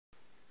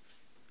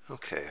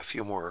Okay, a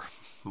few more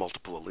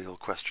multiple allele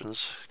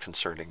questions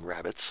concerning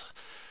rabbits.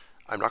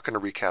 I'm not going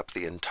to recap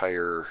the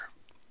entire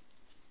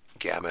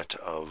gamut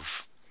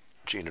of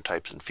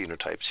genotypes and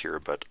phenotypes here,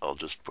 but I'll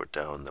just put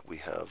down that we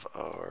have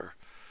our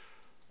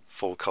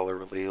full color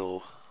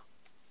allele,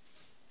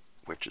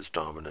 which is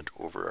dominant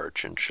over our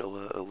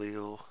chinchilla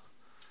allele,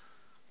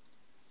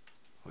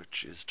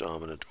 which is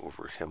dominant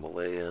over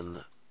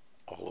Himalayan,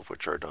 all of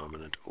which are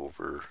dominant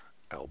over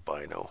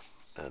albino,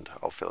 and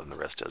I'll fill in the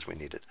rest as we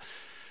need it.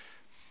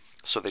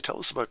 So they tell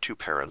us about two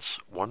parents,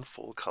 one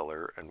full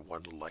color and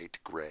one light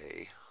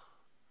gray.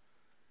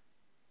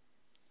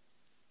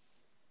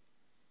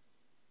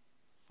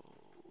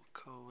 Full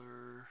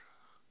color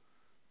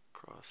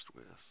crossed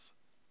with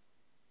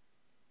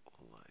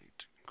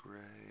light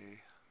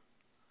gray.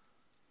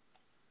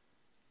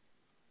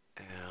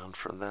 And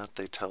from that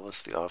they tell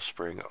us the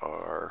offspring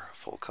are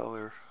full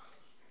color,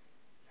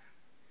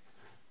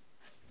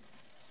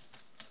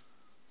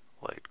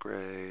 light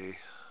gray,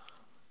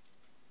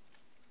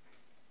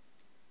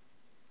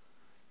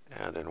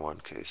 and in one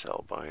case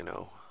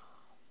albino.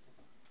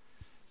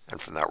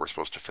 And from that we're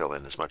supposed to fill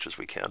in as much as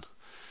we can.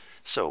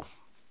 So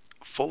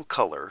full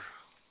color,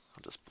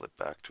 I'll just flip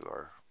back to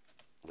our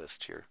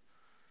list here.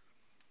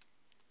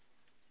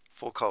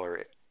 Full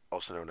color,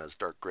 also known as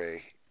dark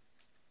gray,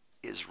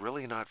 is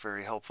really not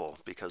very helpful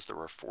because there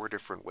are 4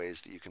 different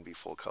ways that you can be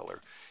full color.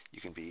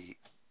 You can be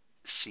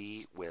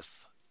C with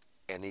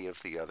any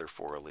of the other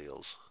 4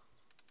 alleles.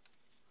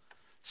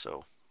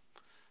 So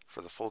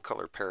for the full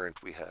color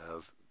parent we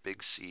have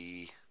big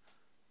C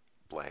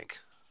blank.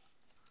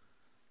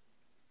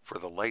 For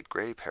the light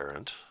gray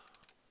parent,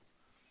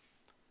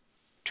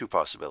 2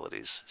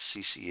 possibilities,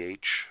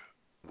 CCH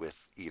with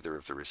either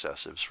of the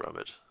recessives from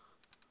it.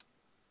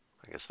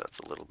 I guess that's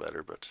a little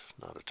better, but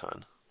not a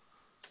ton.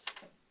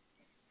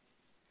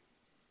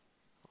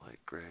 Light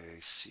gray,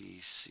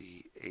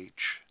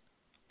 CCH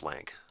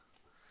blank.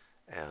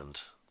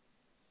 And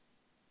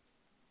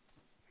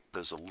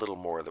there's a little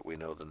more that we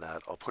know than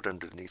that. I'll put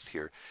underneath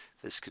here,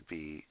 this could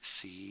be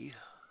C,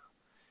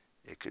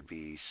 it could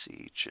be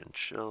C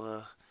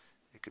chinchilla,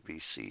 it could be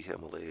C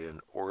Himalayan,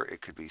 or it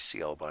could be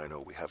C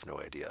albino. We have no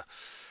idea.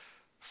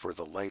 For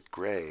the light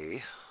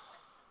gray,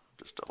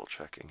 just double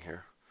checking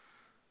here,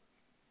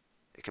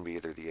 it can be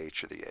either the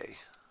H or the A.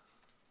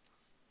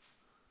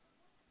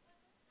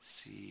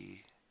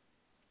 C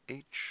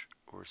H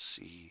or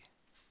C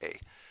A.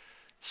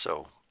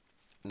 So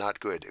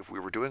not good. If we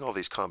were doing all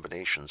these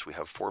combinations, we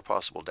have 4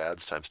 possible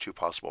dads times 2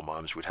 possible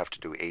moms. We'd have to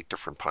do 8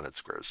 different Punnett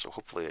squares, so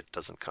hopefully it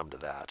doesn't come to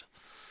that.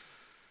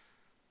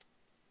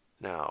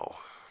 Now,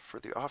 for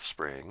the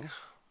offspring,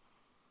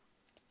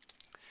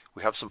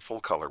 we have some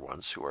full color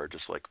ones who are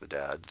just like the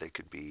dad. They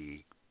could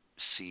be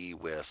C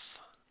with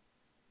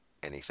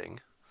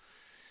anything.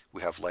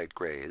 We have light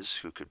grays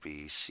who could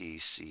be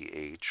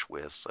CCH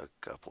with a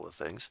couple of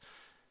things.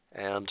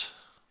 And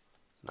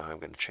now I'm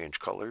going to change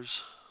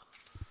colors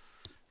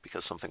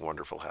because something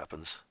wonderful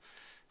happens.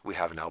 We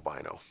have an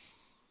albino.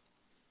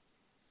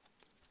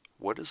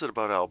 What is it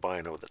about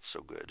albino that's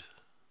so good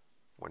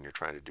when you're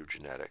trying to do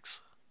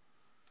genetics?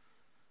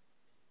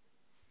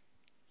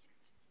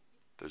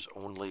 There's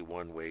only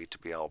one way to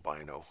be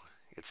albino.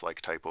 It's like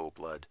type O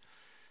blood.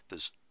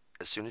 As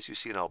soon as you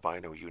see an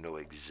albino, you know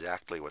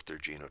exactly what their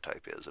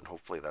genotype is, and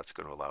hopefully that's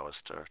going to allow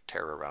us to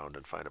tear around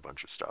and find a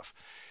bunch of stuff.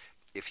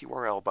 If you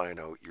are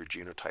albino, your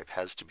genotype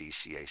has to be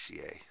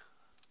CACA.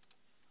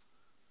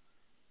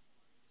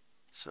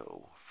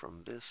 So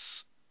from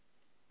this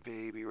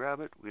baby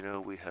rabbit, we know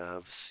we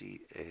have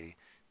CACA.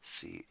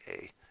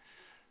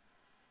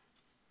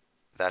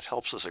 That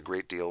helps us a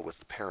great deal with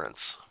the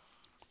parents,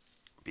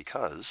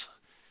 because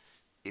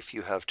if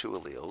you have 2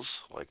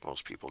 alleles, like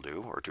most people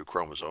do, or 2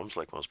 chromosomes,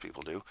 like most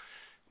people do,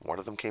 one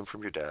of them came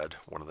from your dad,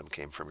 one of them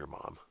came from your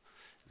mom.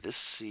 This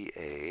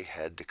CA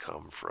had to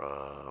come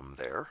from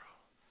there.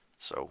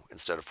 So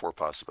instead of 4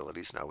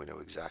 possibilities, now we know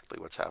exactly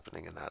what's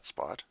happening in that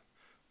spot.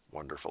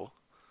 Wonderful.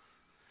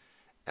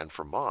 And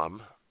for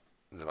mom,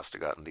 they must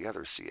have gotten the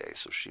other CA,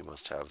 so she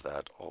must have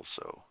that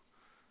also.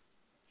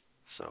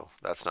 So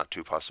that's not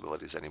 2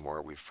 possibilities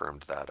anymore. We've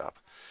firmed that up.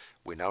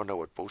 We now know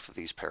what both of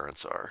these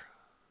parents are.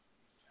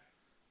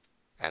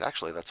 And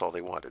actually, that's all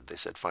they wanted. They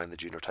said find the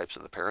genotypes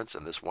of the parents,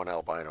 and this one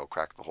albino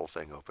cracked the whole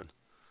thing open.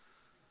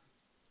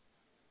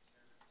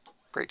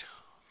 Great.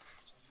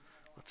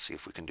 Let's see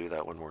if we can do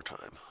that one more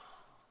time.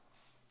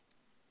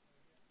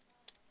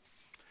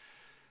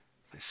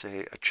 They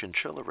say a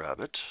chinchilla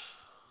rabbit.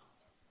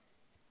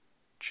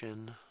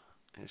 Chin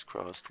is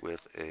crossed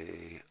with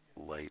a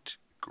light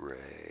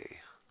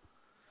gray.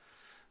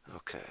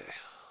 Okay.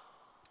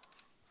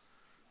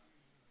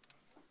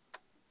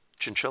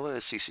 Chinchilla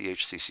is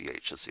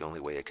CCH. That's the only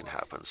way it can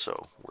happen.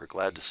 So we're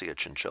glad to see a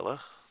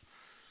chinchilla.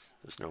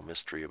 There's no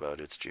mystery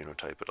about its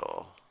genotype at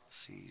all.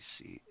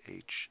 CCH.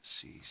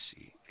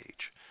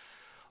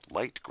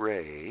 Light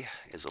gray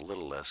is a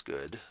little less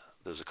good.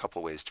 There's a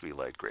couple ways to be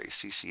light gray.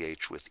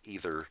 CCH with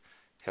either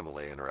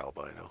Himalayan or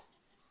albino.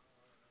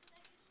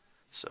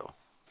 So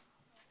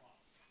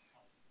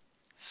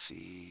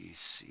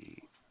CCH.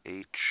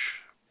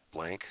 H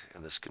blank,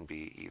 and this can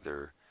be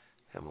either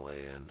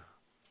Himalayan,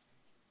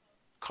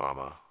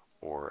 comma,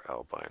 or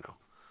albino.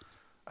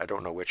 I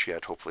don't know which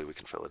yet. Hopefully we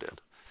can fill it in.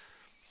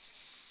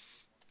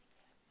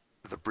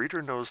 The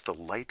breeder knows the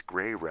light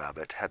gray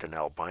rabbit had an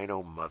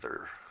albino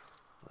mother.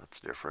 That's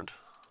different.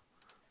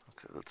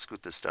 Okay, let's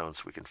scoot this down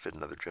so we can fit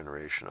another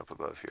generation up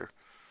above here.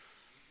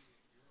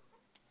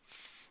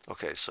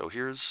 Okay, so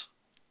here's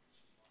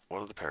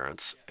one of the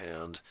parents,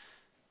 and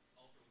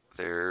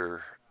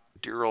their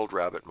dear old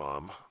rabbit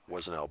mom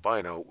was an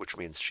albino, which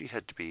means she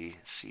had to be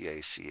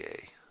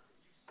CACA.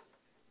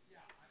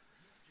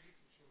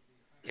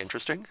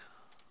 Interesting?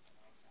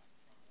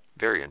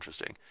 Very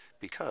interesting.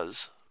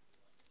 Because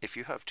if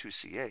you have two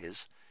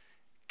CAs,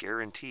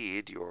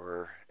 guaranteed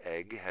your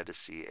egg had a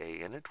CA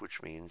in it,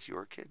 which means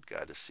your kid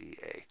got a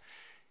CA.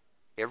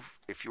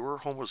 If you're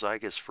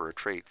homozygous for a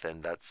trait,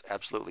 then that's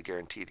absolutely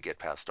guaranteed to get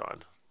passed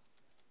on.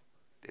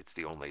 It's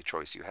the only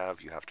choice you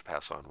have. You have to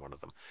pass on one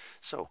of them.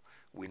 So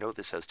we know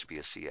this has to be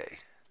a CA.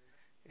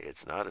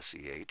 It's not a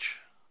CH.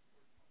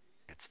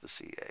 It's the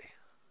CA.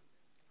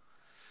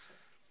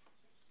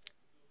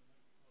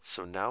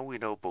 So now we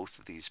know both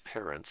of these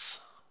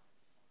parents,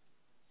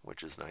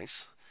 which is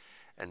nice.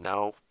 And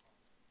now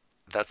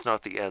that's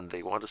not the end.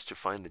 They want us to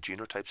find the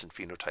genotypes and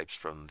phenotypes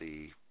from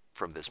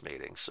this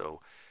mating. So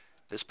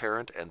this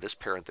parent and this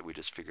parent that we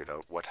just figured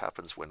out, what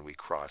happens when we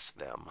cross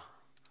them?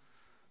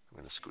 I'm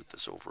going to scoot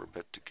this over a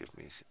bit to give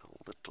me a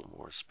little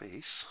more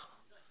space.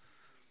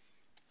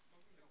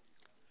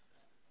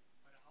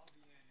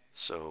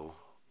 So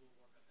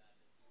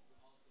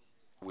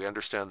we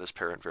understand this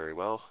parent very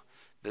well.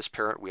 This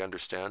parent we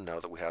understand now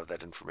that we have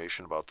that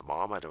information about the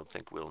mom. I don't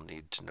think we'll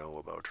need to know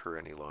about her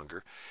any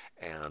longer.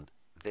 And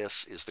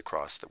this is the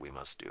cross that we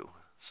must do.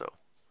 So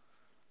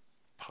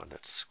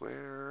Punnett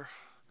square.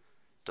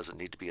 Does it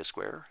need to be a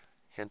square?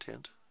 Hint,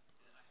 hint.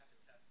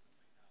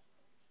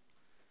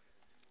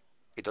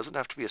 It doesn't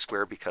have to be a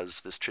square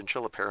because this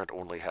chinchilla parent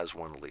only has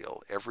one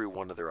allele. Every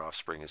one of their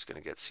offspring is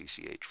going to get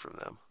CCH from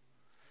them.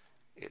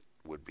 It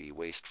would be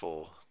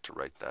wasteful to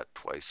write that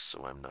twice,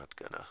 so I'm not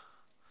gonna.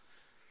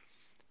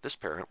 This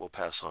parent will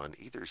pass on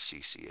either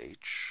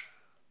CCH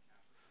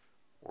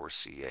or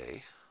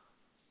CA.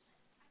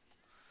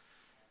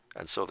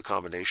 And so the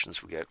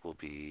combinations we get will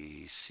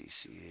be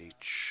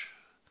CCH,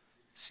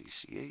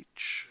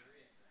 CCH,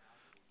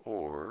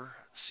 or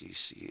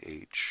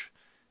CCH,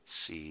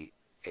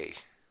 CA,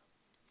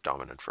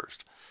 dominant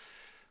first.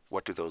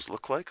 What do those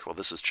look like? Well,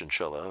 this is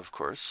chinchilla, of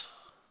course.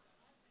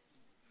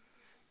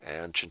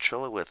 And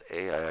chinchilla with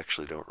A, I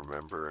actually don't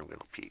remember. I'm going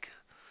to peek.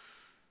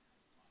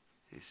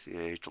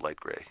 CCH, light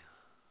gray.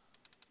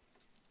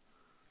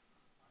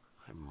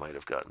 I might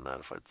have gotten that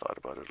if I'd thought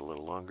about it a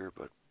little longer,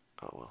 but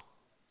oh well.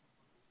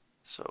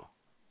 So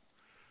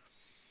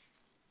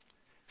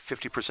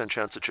 50%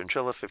 chance of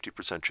chinchilla,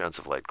 50% chance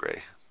of light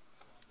gray.